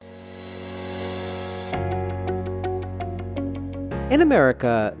In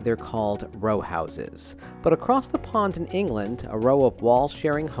America, they're called row houses, but across the pond in England, a row of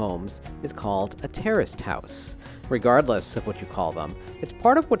wall-sharing homes is called a terraced house. Regardless of what you call them, it's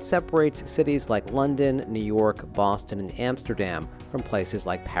part of what separates cities like London, New York, Boston, and Amsterdam from places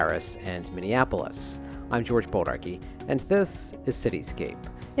like Paris and Minneapolis. I'm George Boldarchy, and this is Cityscape.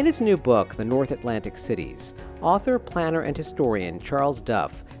 In his new book, The North Atlantic Cities, author, planner, and historian Charles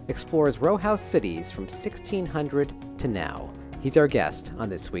Duff explores row house cities from 1600 to now. He's our guest on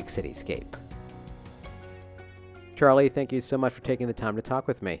this week's Cityscape. Charlie, thank you so much for taking the time to talk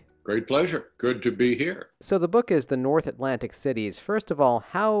with me. Great pleasure. Good to be here. So the book is The North Atlantic Cities. First of all,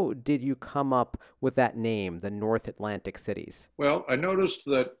 how did you come up with that name, the North Atlantic Cities? Well, I noticed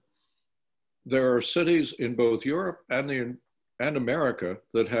that there are cities in both Europe and America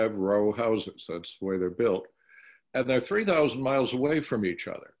that have row houses. That's the way they're built. And they're 3,000 miles away from each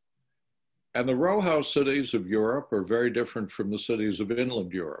other. And the row house cities of Europe are very different from the cities of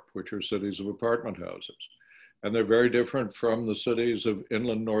inland Europe, which are cities of apartment houses. And they're very different from the cities of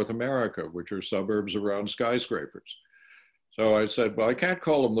inland North America, which are suburbs around skyscrapers. So I said, well, I can't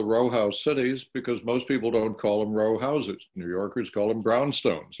call them the row house cities because most people don't call them row houses. New Yorkers call them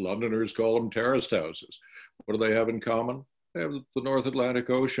brownstones. Londoners call them terraced houses. What do they have in common? They have the North Atlantic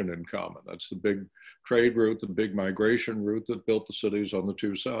Ocean in common. That's the big trade route, the big migration route that built the cities on the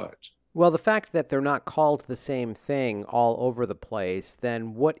two sides. Well, the fact that they're not called the same thing all over the place,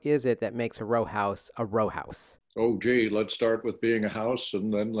 then what is it that makes a row house a row house? Oh, gee, let's start with being a house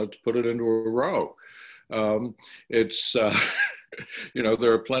and then let's put it into a row. It's,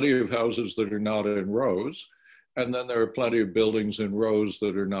 there are plenty of houses that are not in rows, and then there are plenty of buildings in rows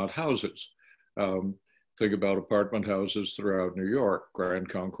that are not houses. Think about apartment houses throughout New York, Grand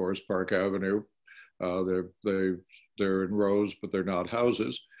Concourse, Park Avenue. They're in rows, but they're not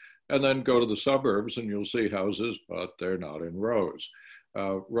houses. And then go to the suburbs and you'll see houses, but they're not in rows.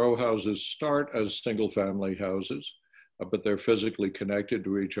 Row houses start as single family houses, but they're physically connected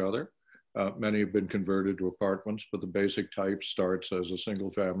to each other. Many have been converted to apartments, but the basic type starts as a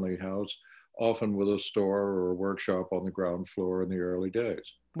single family house, often with a store or a workshop on the ground floor in the early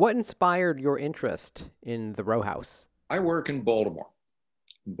days. What inspired your interest in the row house? I work in Baltimore.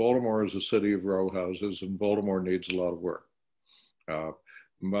 Baltimore is a city of row houses, and Baltimore needs a lot of work. I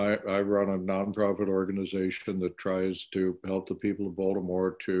run a nonprofit organization that tries to help the people of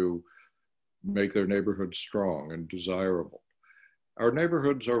Baltimore to make their neighborhoods strong and desirable. Our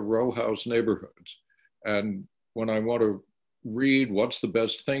neighborhoods are row house neighborhoods. And when I want to read what's the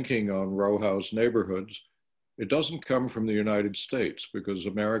best thinking on row house neighborhoods, it doesn't come from the United States because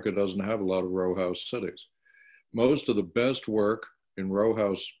America doesn't have a lot of row house cities. Most of the best work in row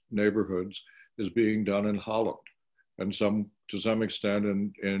house neighborhoods is being done in Holland and to some extent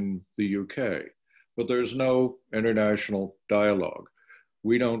in the UK, but there's no international dialogue.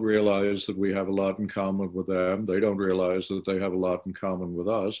 We don't realize that we have a lot in common with them. They don't realize that they have a lot in common with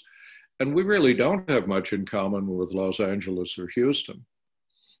us. And we really don't have much in common with Los Angeles or Houston.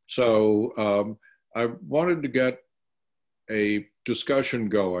 So I wanted to get a discussion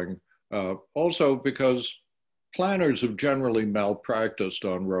going, also because planners have generally malpracticed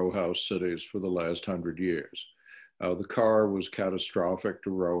on row house cities for the last 100 years. The car was catastrophic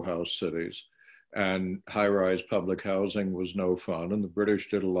to row house cities, and high-rise public housing was no fun. And the British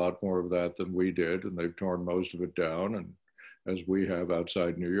did a lot more of that than we did, and they've torn most of it down, and as we have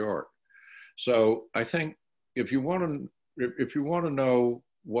outside New York. So I think if you want to know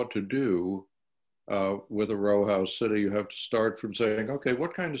what to do with a row house city, you have to start from saying, okay,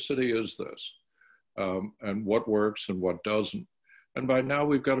 what kind of city is this, and what works and what doesn't. And by now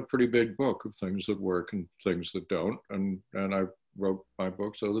we've got a pretty big book of things that work and things that don't. And I wrote my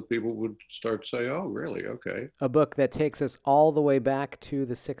book so that people would start to say, oh, really? Okay. A book that takes us all the way back to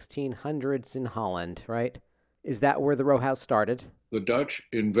the 1600s in Holland, right? Is that where the row house started? The Dutch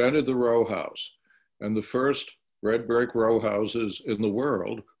invented the row house, and the first red brick row houses in the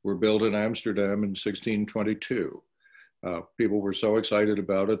world were built in Amsterdam in 1622. People were so excited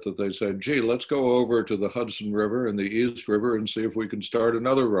about it that they said, gee, let's go over to the Hudson River and the East River and see if we can start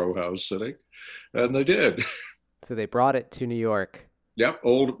another row house city. And they did. So they brought it to New York. Yep,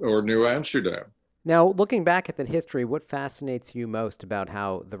 old or New Amsterdam. Now, looking back at that history, what fascinates you most about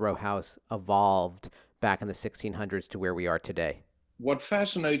how the row house evolved back in the 1600s to where we are today? What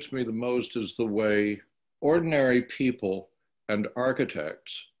fascinates me the most is the way ordinary people and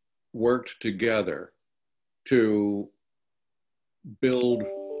architects worked together to build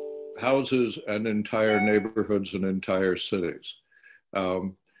houses and entire neighborhoods and entire cities.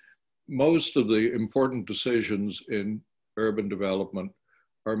 Most of the important decisions in urban development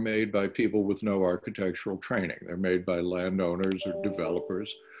are made by people with no architectural training. They're made by landowners or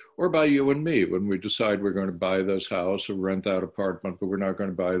developers, or by you and me when we decide we're going to buy this house or rent that apartment, but we're not going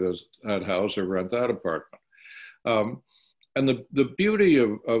to buy that house or rent that apartment. Um, and the beauty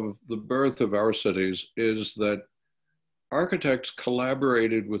of the birth of our cities is that architects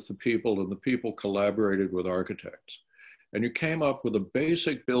collaborated with the people and the people collaborated with architects. And you came up with a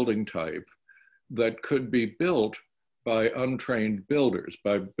basic building type that could be built by untrained builders,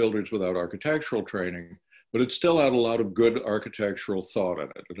 by builders without architectural training, but it still had a lot of good architectural thought in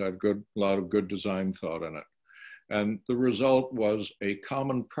it. It had a lot of good design thought in it. And the result was a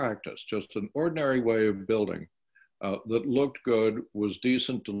common practice, just an ordinary way of building that looked good, was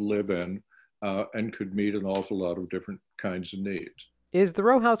decent to live in, and could meet an awful lot of different kinds of needs. Is the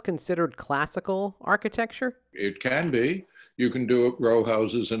row house considered classical architecture? It can be. You can do row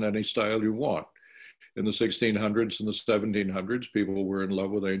houses in any style you want. In the 1600s and the 1700s, people were in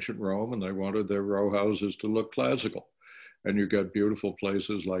love with ancient Rome and they wanted their row houses to look classical. And you get beautiful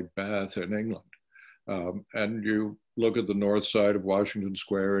places like Bath in England. And you look at the north side of Washington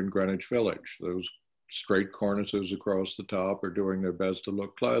Square in Greenwich Village. Those straight cornices across the top are doing their best to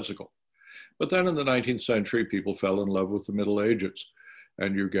look classical. But then in the 19th century, people fell in love with the Middle Ages,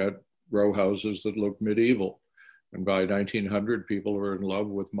 and you get row houses that look medieval. And by 1900, people are in love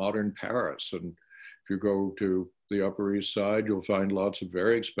with modern Paris. And if you go to the Upper East Side, you'll find lots of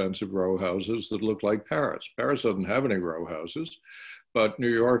very expensive row houses that look like Paris. Paris doesn't have any row houses, but New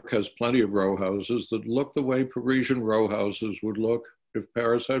York has plenty of row houses that look the way Parisian row houses would look if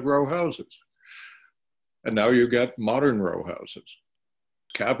Paris had row houses. And now you get modern row houses,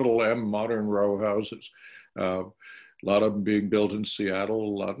 capital M modern row houses. A lot of them being built in Seattle,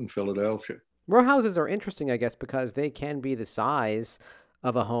 a lot in Philadelphia. Row houses are interesting, I guess, because they can be the size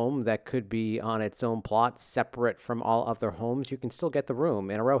of a home that could be on its own plot, separate from all other homes. You can still get the room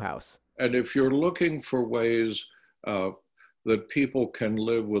in a row house. And if you're looking for ways that people can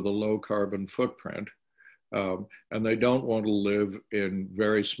live with a low carbon footprint, and they don't want to live in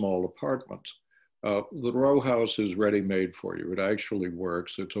very small apartments, the row house is ready-made for you. It actually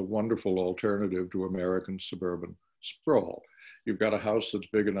works. It's a wonderful alternative to American suburban sprawl. You've got a house that's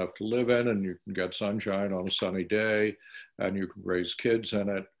big enough to live in, and you can get sunshine on a sunny day, and you can raise kids in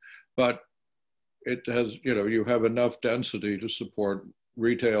it. But it has, you have enough density to support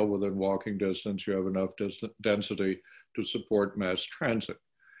retail within walking distance. You have enough density to support mass transit.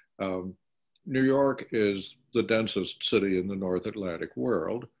 New York is the densest city in the North Atlantic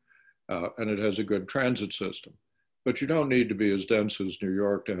world. And it has a good transit system. But you don't need to be as dense as New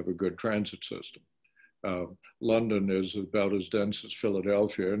York to have a good transit system. London is about as dense as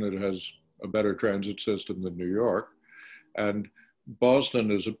Philadelphia, and it has a better transit system than New York. And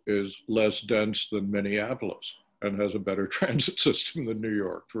Boston is less dense than Minneapolis and has a better transit system than New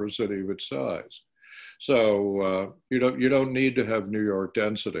York for a city of its size. So you don't need to have New York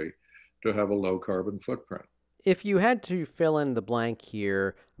density to have a low carbon footprint. If you had to fill in the blank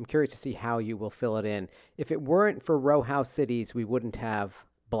here, I'm curious to see how you will fill it in. If it weren't for row house cities, we wouldn't have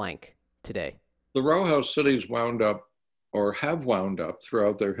blank today. The row house cities wound up, or have wound up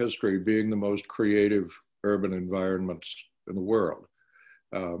throughout their history, being the most creative urban environments in the world.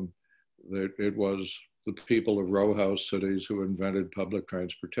 It was the people of row house cities who invented public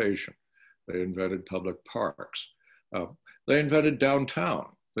transportation. They invented public parks. They invented downtown.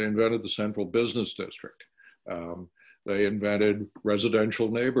 They invented the central business district. They invented residential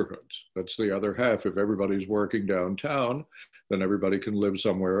neighborhoods. That's the other half. If everybody's working downtown, then everybody can live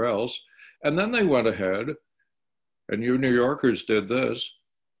somewhere else. And then they went ahead, and you New Yorkers did this,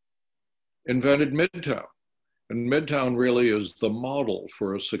 invented Midtown. And Midtown really is the model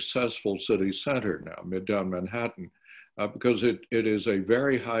for a successful city center now, Midtown Manhattan, because it is a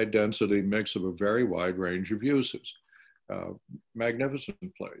very high density mix of a very wide range of uses.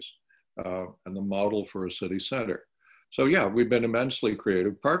 Magnificent place. And the model for a city center. So yeah, we've been immensely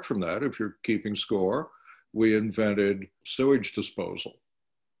creative. Apart from that, if you're keeping score, we invented sewage disposal.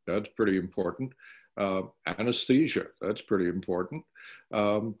 That's pretty important. Anesthesia, that's pretty important.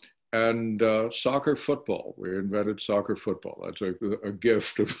 And soccer football. We invented soccer football. That's a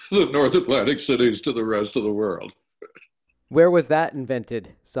gift of the North Atlantic cities to the rest of the world. Where was that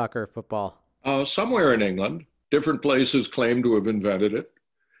invented, soccer football? Somewhere in England. Different places claim to have invented it.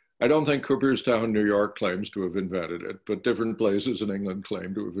 I don't think Cooperstown, New York claims to have invented it, but different places in England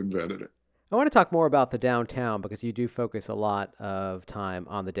claim to have invented it. I want to talk more about the downtown because you do focus a lot of time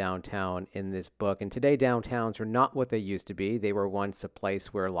on the downtown in this book. And today, downtowns are not what they used to be. They were once a place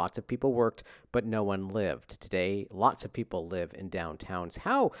where lots of people worked, but no one lived. Today, lots of people live in downtowns.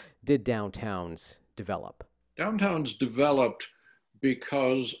 How did downtowns develop? Downtowns developed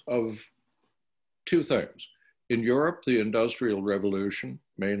because of two things. In Europe, the Industrial Revolution,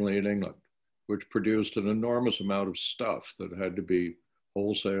 mainly in England, which produced an enormous amount of stuff that had to be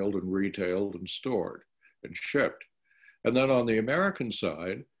wholesaled and retailed and stored and shipped. And then on the American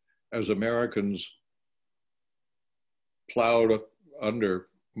side, as Americans plowed under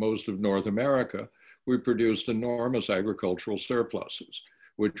most of North America, we produced enormous agricultural surpluses,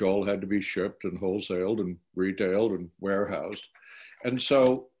 which all had to be shipped and wholesaled and retailed and warehoused. And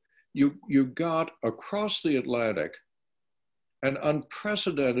so you got across the Atlantic an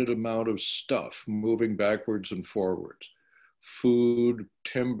unprecedented amount of stuff moving backwards and forwards. Food,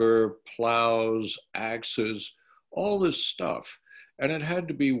 timber, plows, axes, all this stuff. And it had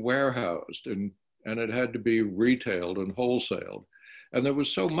to be warehoused and it had to be retailed and wholesaled. And there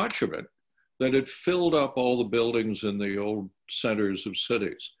was so much of it that it filled up all the buildings in the old centers of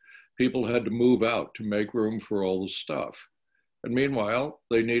cities. People had to move out to make room for all the stuff. And meanwhile,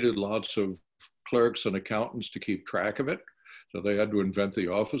 they needed lots of clerks and accountants to keep track of it. So they had to invent the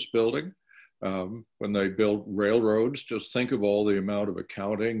office building. When they built railroads, just think of all the amount of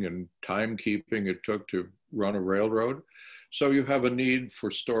accounting and timekeeping it took to run a railroad. So you have a need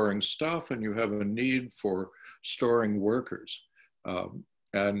for storing stuff and you have a need for storing workers.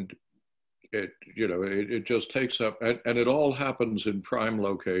 And it just takes up, and it all happens in prime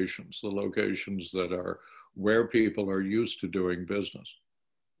locations, the locations that are where people are used to doing business.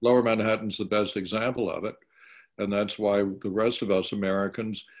 Lower Manhattan's the best example of it. And that's why the rest of us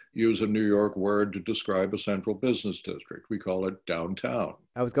Americans use a New York word to describe a central business district. We call it downtown.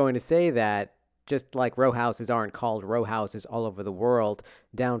 I was going to say that just like row houses aren't called row houses all over the world,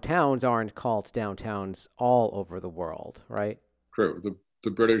 downtowns aren't called downtowns all over the world, right? True. The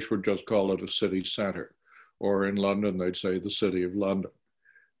British would just call it a city center, or in London, they'd say the City of London.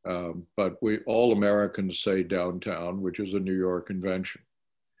 But all Americans say downtown, which is a New York invention.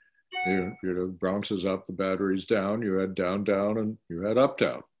 Bronx is up, the Battery's down, you had downtown and you had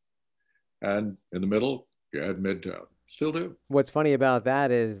uptown. And in the middle, you had midtown. Still do. What's funny about that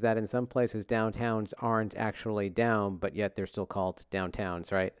is that in some places, downtowns aren't actually down, but yet they're still called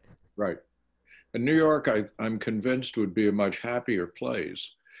downtowns, right? Right. And New York, I'm convinced, would be a much happier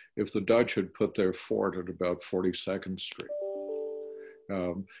place if the Dutch had put their fort at about 42nd Street.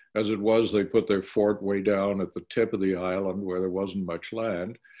 As it was, they put their fort way down at the tip of the island where there wasn't much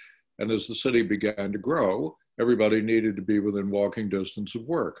land. And as the city began to grow, everybody needed to be within walking distance of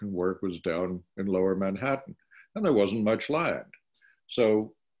work, and work was down in Lower Manhattan, and there wasn't much land.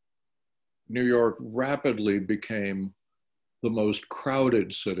 So New York rapidly became the most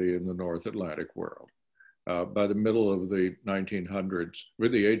crowded city in the North Atlantic world. By the middle of the 1900s, or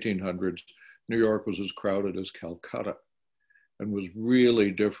the 1800s, New York was as crowded as Calcutta and was really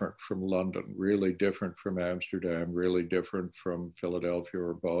different from London, really different from Amsterdam, really different from Philadelphia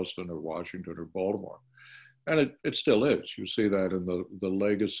or Boston or Washington or Baltimore. And it still is. You see that in the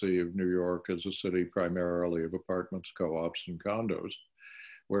legacy of New York as a city primarily of apartments, co-ops, and condos,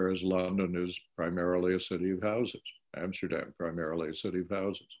 whereas London is primarily a city of houses. Amsterdam, primarily a city of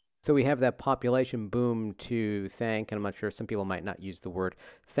houses. So we have that population boom to thank, and I'm not sure, some people might not use the word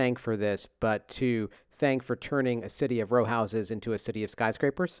thank for this, but to thank for turning a city of row houses into a city of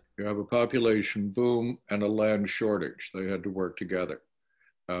skyscrapers? You have a population boom and a land shortage. They had to work together.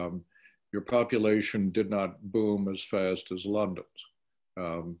 Your population did not boom as fast as London's.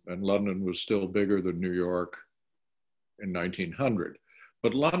 And London was still bigger than New York in 1900.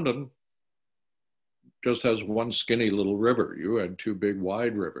 But London just has one skinny little river. You had two big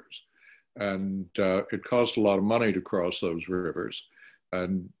wide rivers. And it cost a lot of money to cross those rivers.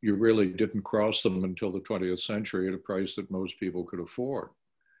 And you really didn't cross them until the 20th century at a price that most people could afford.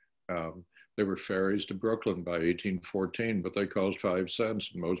 There were ferries to Brooklyn by 1814, but they cost 5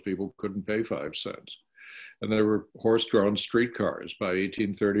 cents, and most people couldn't pay 5 cents. And there were horse-drawn streetcars by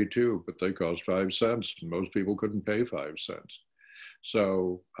 1832, but they cost 5 cents, and most people couldn't pay 5 cents.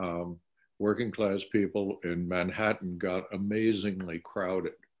 So working class people in Manhattan got amazingly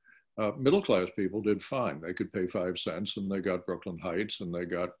crowded. Middle class people did fine. They could pay 5 cents, and they got Brooklyn Heights, and they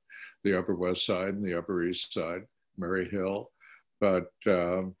got the Upper West Side and the Upper East Side, Murray Hill.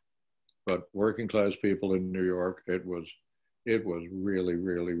 But working class people in New York, it was really,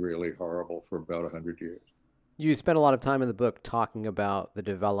 really, really horrible for about 100 years. You spent a lot of time in the book talking about the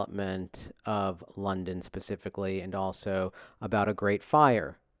development of London specifically, and also about a great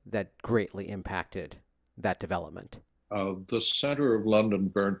fire that greatly impacted that development. The center of London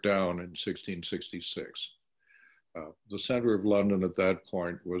burnt down in 1666. The center of London at that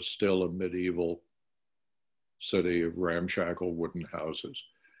point was still a medieval city of ramshackle wooden houses.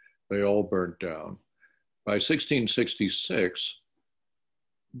 They all burnt down. By 1666,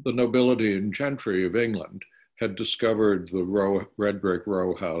 the nobility and gentry of England had discovered the red brick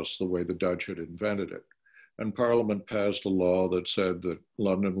row house the way the Dutch had invented it. And Parliament passed a law that said that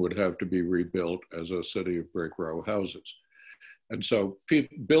London would have to be rebuilt as a city of brick row houses. And so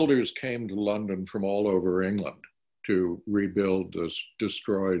builders came to London from all over England to rebuild this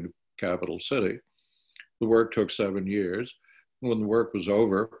destroyed capital city. The work took 7 years. When the work was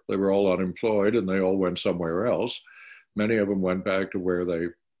over, they were all unemployed and they all went somewhere else. Many of them went back to where they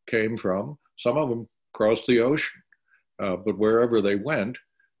came from. Some of them crossed the ocean. But wherever they went,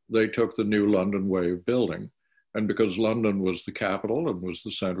 they took the new London way of building. And because London was the capital and was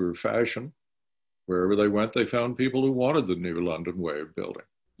the center of fashion, wherever they went, they found people who wanted the new London way of building.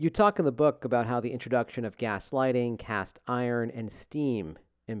 You talk in the book about how the introduction of gas lighting, cast iron, and steam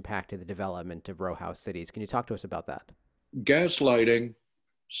impacted the development of row house cities. Can you talk to us about that? Gas lighting,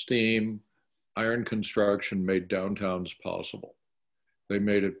 steam, iron construction made downtowns possible. They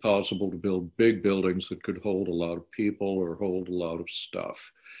made it possible to build big buildings that could hold a lot of people or hold a lot of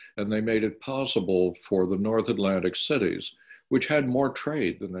stuff. And they made it possible for the North Atlantic cities, which had more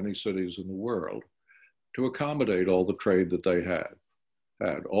trade than any cities in the world, to accommodate all the trade that they had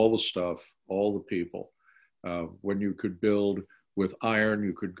all the stuff, all the people. When you could build with iron,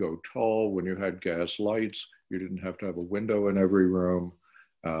 you could go tall. When you had gas lights, you didn't have to have a window in every room.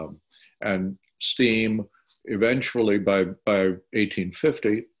 And steam, eventually by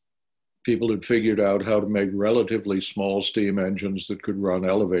 1850, people had figured out how to make relatively small steam engines that could run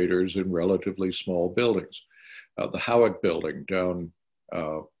elevators in relatively small buildings. The Howitt building down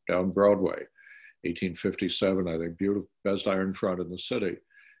Broadway, 1857, I think, beautiful, best iron front in the city,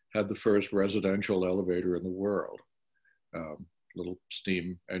 had the first residential elevator in the world. Little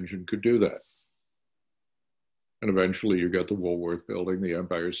steam engine could do that. And eventually you got the Woolworth building, the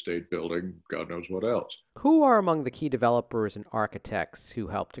Empire State Building, God knows what else. Who are among the key developers and architects who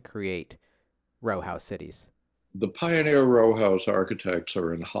helped to create row house cities? The pioneer row house architects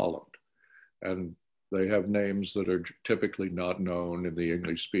are in Holland, and they have names that are typically not known in the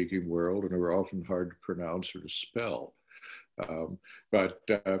English-speaking world and are often hard to pronounce or to spell. But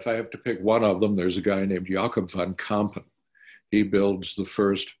if I have to pick one of them, there's a guy named Jacob van Kampen. He builds the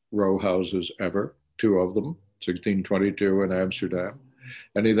first row houses ever, two of them, 1622 in Amsterdam.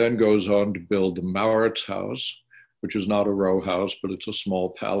 And he then goes on to build the Mauritshuis, which is not a row house, but it's a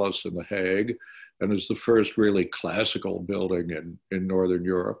small palace in The Hague, and is the first really classical building in Northern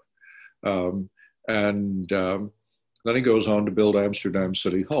Europe. Then he goes on to build Amsterdam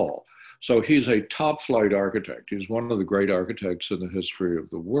City Hall. So he's a top flight architect. He's one of the great architects in the history of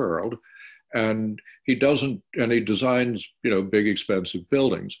the world. And he designs, big expensive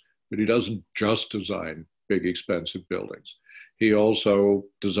buildings, but he doesn't just design big expensive buildings. He also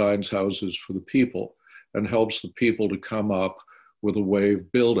designs houses for the people and helps the people to come up with a way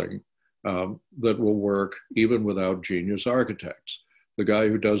of building that will work even without genius architects. The guy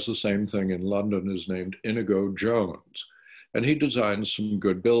who does the same thing in London is named Inigo Jones. And he designs some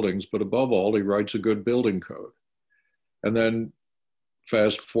good buildings, but above all, he writes a good building code. And then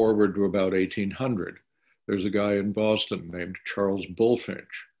fast forward to about 1800, there's a guy in Boston named Charles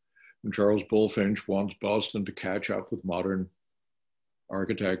Bulfinch. And Charles Bulfinch wants Boston to catch up with modern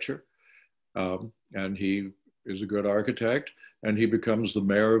architecture. And he is a good architect, and he becomes the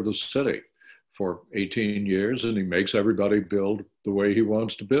mayor of the city for 18 years, and he makes everybody build the way he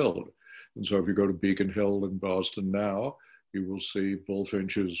wants to build. And so if you go to Beacon Hill in Boston now, you will see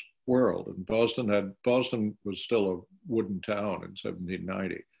Bulfinch's world. And Boston was still a wooden town in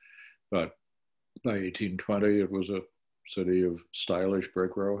 1790, but by 1820, it was a city of stylish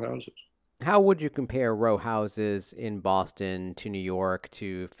brick row houses. How would you compare row houses in Boston to New York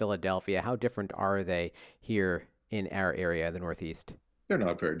to Philadelphia? How different are they here in our area, the Northeast? They're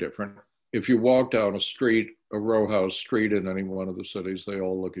not very different. If you walk down a row house street in any one of the cities, they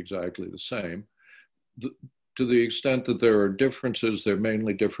all look exactly the same. To the extent that there are differences, they're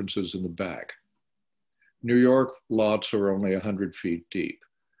mainly differences in the back. New York lots are only 100 feet deep.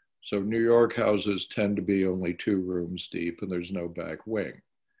 So New York houses tend to be only 2 rooms deep and there's no back wing.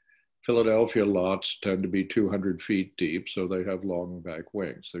 Philadelphia lots tend to be 200 feet deep, so they have long back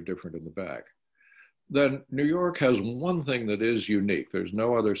wings. They're different in the back. Then New York has one thing that is unique. There's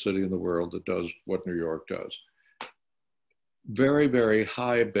no other city in the world that does what New York does. Very, very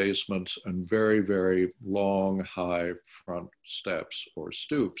high basements and very, very long, high front steps or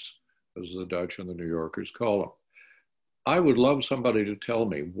stoops, as the Dutch and the New Yorkers call them. I would love somebody to tell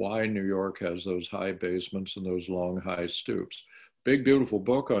me why New York has those high basements and those long, high stoops. Big, beautiful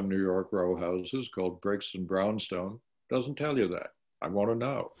book on New York row houses called Bricks and Brownstone doesn't tell you that. I want to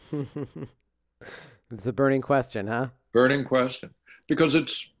know. It's a burning question, huh? Burning question. because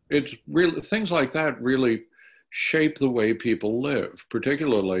it's really things like that really shape the way people live.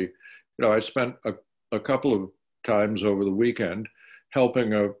 Particularly, I spent a couple of times over the weekend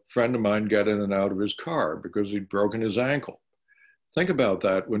helping a friend of mine get in and out of his car because he'd broken his ankle. Think about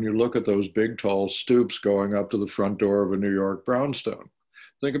that when you look at those big, tall stoops going up to the front door of a New York brownstone.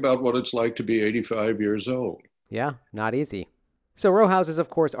 Think about what it's like to be 85 years old. Yeah, not easy. So row houses, of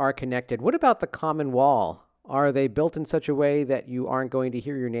course, are connected. What about the common wall? Are they built in such a way that you aren't going to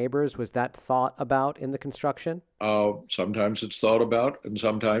hear your neighbors? Was that thought about in the construction? Sometimes it's thought about, and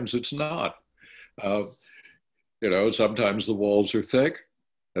sometimes it's not. Uh, sometimes the walls are thick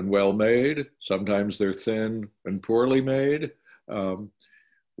and well made. Sometimes they're thin and poorly made. Um,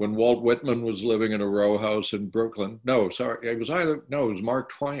 when Walt Whitman was living in a row house in Brooklyn, no, sorry, it was Mark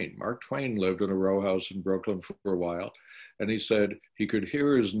Twain. Mark Twain lived in a row house in Brooklyn for a while, and he said he could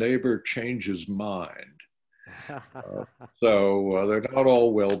hear his neighbor change his mind. Uh, so they're not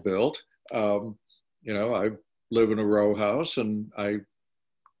all well built. I live in a row house, and I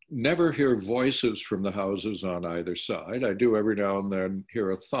never hear voices from the houses on either side. I do every now and then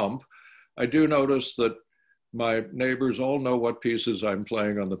hear a thump. I do notice that my neighbors all know what pieces I'm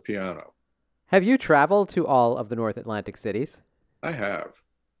playing on the piano. Have you traveled to all of the North Atlantic cities? I have.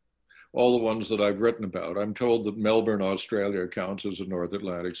 All the ones that I've written about. I'm told that Melbourne, Australia counts as a North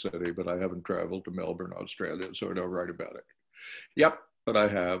Atlantic city, but I haven't traveled to Melbourne, Australia, so I don't write about it. Yep, but I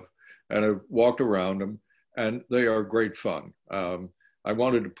have. And I've walked around them, and they are great fun. I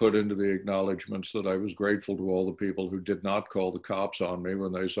wanted to put into the acknowledgments that I was grateful to all the people who did not call the cops on me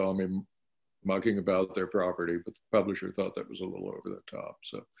when they saw me mucking about their property, but the publisher thought that was a little over the top.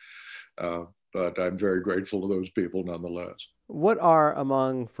 So, but I'm very grateful to those people nonetheless. What are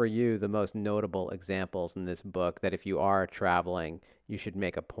among, for you, the most notable examples in this book that if you are traveling, you should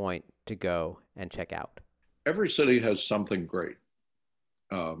make a point to go and check out? Every city has something great.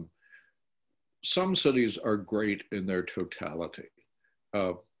 Um, some cities are great in their totality.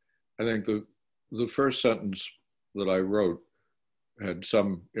 Uh, I think the first sentence that I wrote had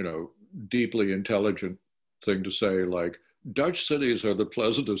some, deeply intelligent thing to say, like, Dutch cities are the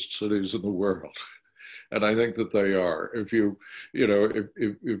pleasantest cities in the world. And I think that they are. If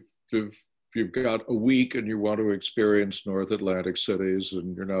if you've got a week and you want to experience North Atlantic cities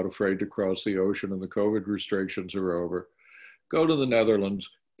and you're not afraid to cross the ocean and the COVID restrictions are over, go to the Netherlands,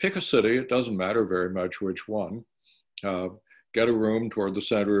 pick a city. It doesn't matter very much which one. Uh, get a room toward the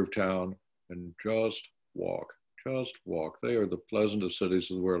center of town and just walk. Just walk. They are the pleasantest cities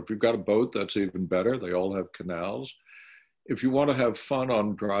of the world. If you've got a boat, that's even better. They all have canals. If you want to have fun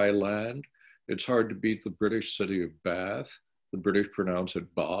on dry land, it's hard to beat the British city of Bath. The British pronounce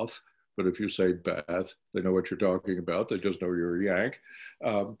it Bath, but if you say Bath, they know what you're talking about. They just know you're a Yank.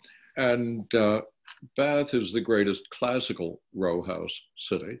 And Bath is the greatest classical row house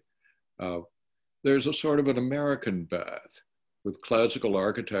city. There's a sort of an American Bath with classical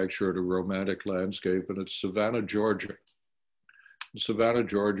architecture and a romantic landscape, and it's Savannah, Georgia. Savannah,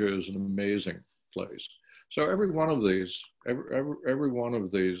 Georgia is an amazing place. So every one of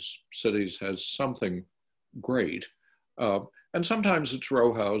these cities has something great. And sometimes it's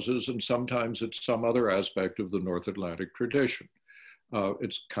row houses, and sometimes it's some other aspect of the North Atlantic tradition.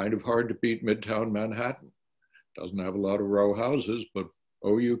 It's kind of hard to beat Midtown Manhattan. Doesn't have a lot of row houses, but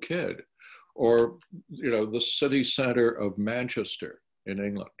oh, you kid. Or, the city center of Manchester in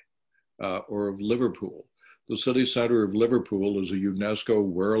England, or of Liverpool. The city center of Liverpool is a UNESCO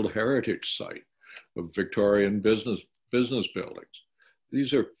World Heritage Site of Victorian business buildings.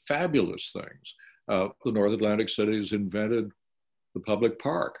 These are fabulous things. The North Atlantic cities invented the public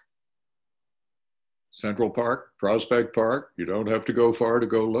park. Central Park, Prospect Park, you don't have to go far to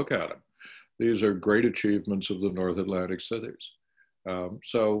go look at them. These are great achievements of the North Atlantic cities.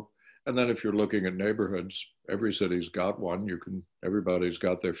 And then if you're looking at neighborhoods, every city's got one. Everybody's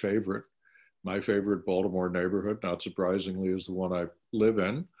got their favorite. My favorite Baltimore neighborhood, not surprisingly, is the one I live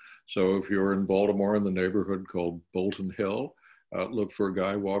in. So if you're in Baltimore in the neighborhood called Bolton Hill, look for a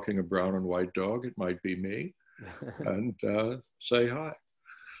guy walking a brown and white dog. It might be me. And say hi.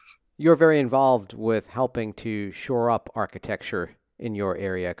 You're very involved with helping to shore up architecture in your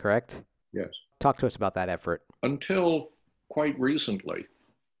area, correct? Yes. Talk to us about that effort. Until quite recently,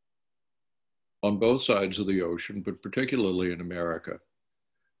 on both sides of the ocean, but particularly in America,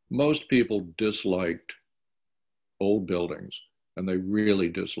 most people disliked old buildings, and they really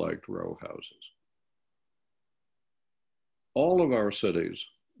disliked row houses. All of our cities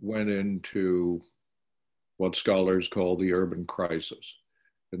went into what scholars call the urban crisis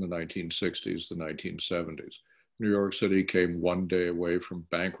in the 1960s, the 1970s. New York City came one day away from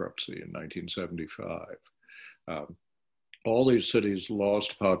bankruptcy in 1975. All these cities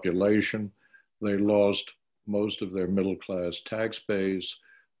lost population. They lost most of their middle class tax base.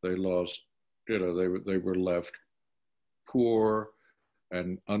 They lost, they were left poor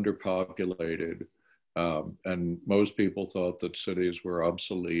and underpopulated. And most people thought that cities were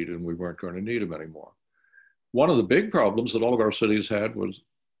obsolete and we weren't going to need them anymore. One of the big problems that all of our cities had was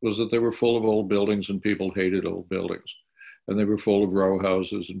that they were full of old buildings and people hated old buildings. And they were full of row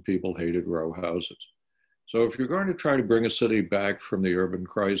houses and people hated row houses. So if you're going to try to bring a city back from the urban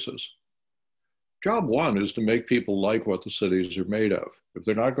crisis, job one is to make people like what the cities are made of. If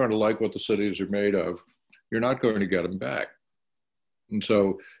they're not going to like what the cities are made of, you're not going to get them back. And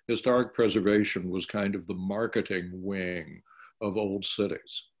so historic preservation was kind of the marketing wing of old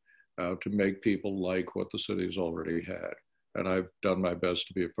cities to make people like what the cities already had. And I've done my best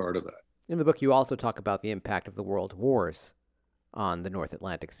to be a part of that. In the book, you also talk about the impact of the World Wars on the North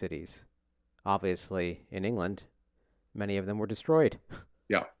Atlantic cities. Obviously, in England, many of them were destroyed.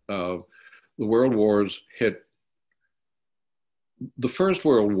 Yeah. The World Wars hit. The First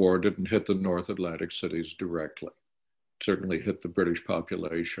World War didn't hit the North Atlantic cities directly. It certainly hit the British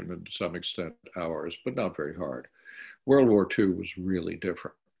population and to some extent ours, but not very hard. World War II was really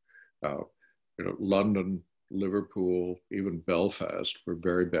different. London, Liverpool, even Belfast were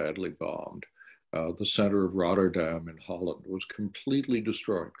very badly bombed. The center of Rotterdam in Holland was completely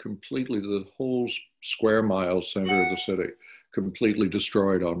destroyed, the whole square mile center of the city, completely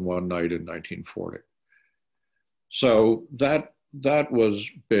destroyed on one night in 1940. So that was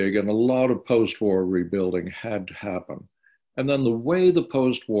big, and a lot of post-war rebuilding had to happen. And then the way the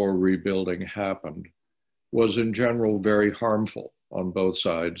post-war rebuilding happened was in general very harmful on both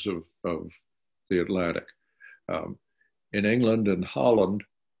sides of the Atlantic. In England and Holland,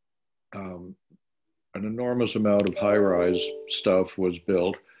 an enormous amount of high-rise stuff was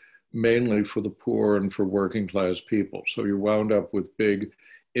built, mainly for the poor and for working class people. So you wound up with big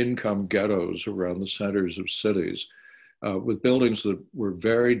income ghettos around the centers of cities, with buildings that were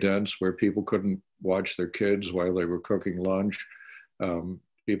very dense, where people couldn't watch their kids while they were cooking lunch.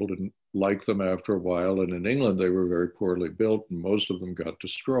 People didn't like them after a while. And in England, they were very poorly built, and most of them got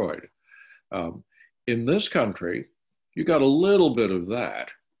destroyed. In this country, you got a little bit of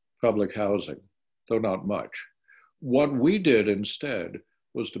that, public housing, though not much. What we did instead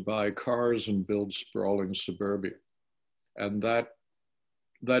was to buy cars and build sprawling suburbia. And that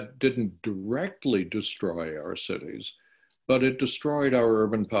didn't directly destroy our cities, but it destroyed our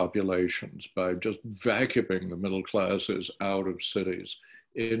urban populations by just vacuuming the middle classes out of cities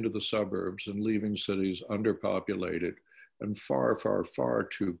into the suburbs and leaving cities underpopulated and far, far, far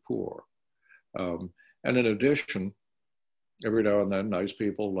too poor. And in addition, every now and then, nice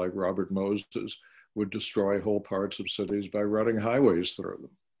people like Robert Moses would destroy whole parts of cities by running highways through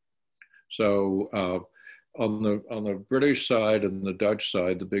them. So on the British side and the Dutch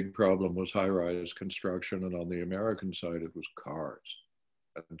side, the big problem was high-rise construction, and on the American side, it was cars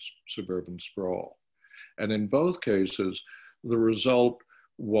and suburban sprawl. And in both cases, the result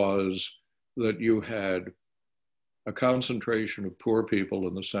was that you had a concentration of poor people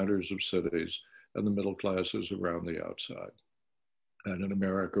in the centers of cities and the middle classes around the outside. And in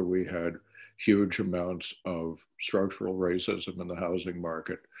America, we had huge amounts of structural racism in the housing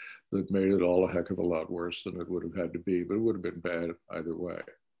market that made it all a heck of a lot worse than it would have had to be, but it would have been bad either way.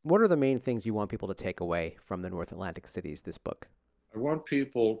 What are the main things you want people to take away from the North Atlantic cities, this book? I want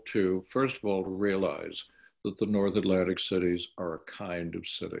people to, first of all, to realize that the North Atlantic cities are a kind of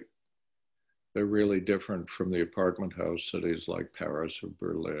city. They're really different from the apartment house cities like Paris or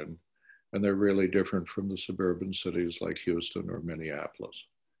Berlin, and they're really different from the suburban cities like Houston or Minneapolis.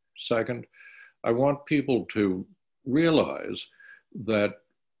 Second, I want people to realize that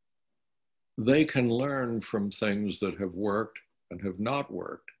they can learn from things that have worked and have not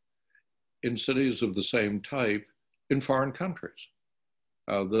worked in cities of the same type in foreign countries.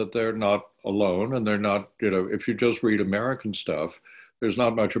 That they're not alone, and they're not, if you just read American stuff, there's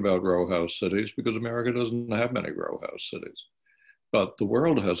not much about row house cities because America doesn't have many row house cities. But the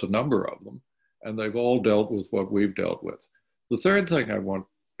world has a number of them, and they've all dealt with what we've dealt with. The third thing I want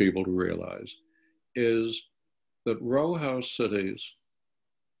people to realize is that row house cities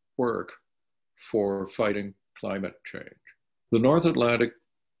work for fighting climate change. The North Atlantic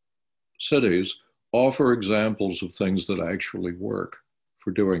cities offer examples of things that actually work for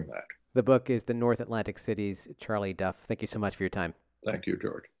doing that. The book is The North Atlantic Cities. Charlie Duff, thank you so much for your time. Thank you,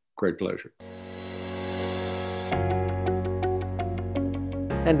 George. Great pleasure.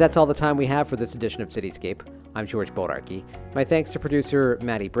 And that's all the time we have for this edition of Cityscape. I'm George Bodarky. My thanks to producer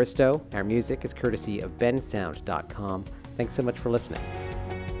Maddie Bristow. Our music is courtesy of bensound.com. Thanks so much for listening.